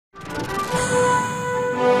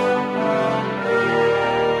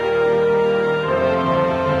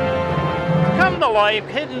life,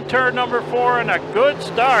 hitting turn number 4, and a good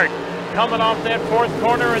start. Coming off that 4th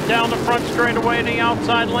corner and down the front straightaway in the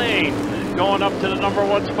outside lane. Going up to the number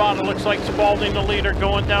 1 spot, it looks like Spalding the leader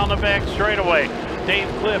going down the back straightaway. Dave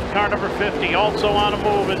Cliff, car number 50, also on a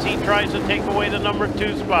move as he tries to take away the number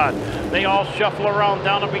 2 spot. They all shuffle around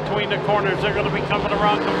down in between the corners. They're going to be coming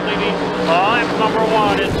around completing lap number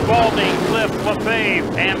 1. It's Spalding, Cliff,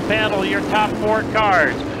 LaFave, and Battle, your top 4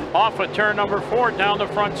 cars. Off of turn number 4 down the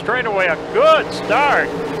front straightaway. A good start.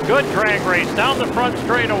 Good drag race down the front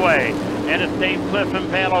straightaway. And it's Dave Cliff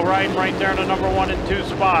and Battle riding right there in the number 1 and 2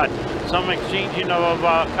 spot. Some exchanging of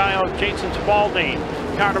Kyle Jason Spalding.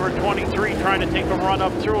 Car number 23 trying to take a run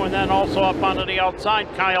up through, and then also up onto the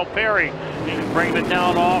outside, Kyle Perry. He's bringing it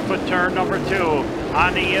down off of turn number 2.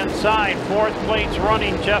 On the inside, 4th place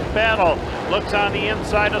running, Jeff Battle looks on the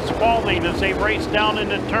inside of Spalding as they race down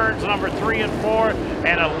into turns number 3 and 4,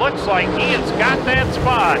 and it looks like he has got that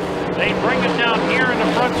spot. They bring it down here in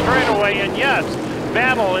the front straightaway, and yes,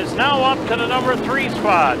 Battle is now up to the number 3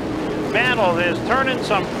 spot. Battle is turning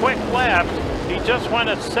some quick laps. He just went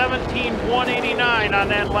a 17.189 on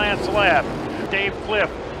that last lap. Dave Cliff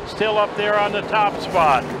still up there on the top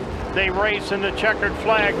spot. They race in the checkered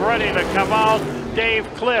flag, ready to come out. Dave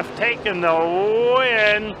Cliff taking the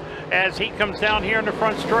win as he comes down here in the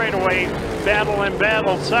front straightaway. Battle and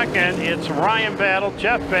Battle second. It's Ryan Battle,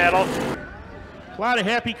 Jeff Battle. A lot of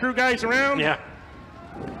happy crew guys around. Yeah.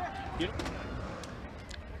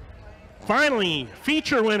 Finally,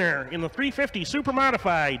 feature winner in the 350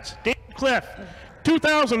 Supermodifieds, Dave Cliff.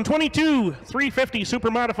 2022 350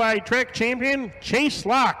 Supermodified track champion, Chase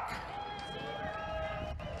Locke.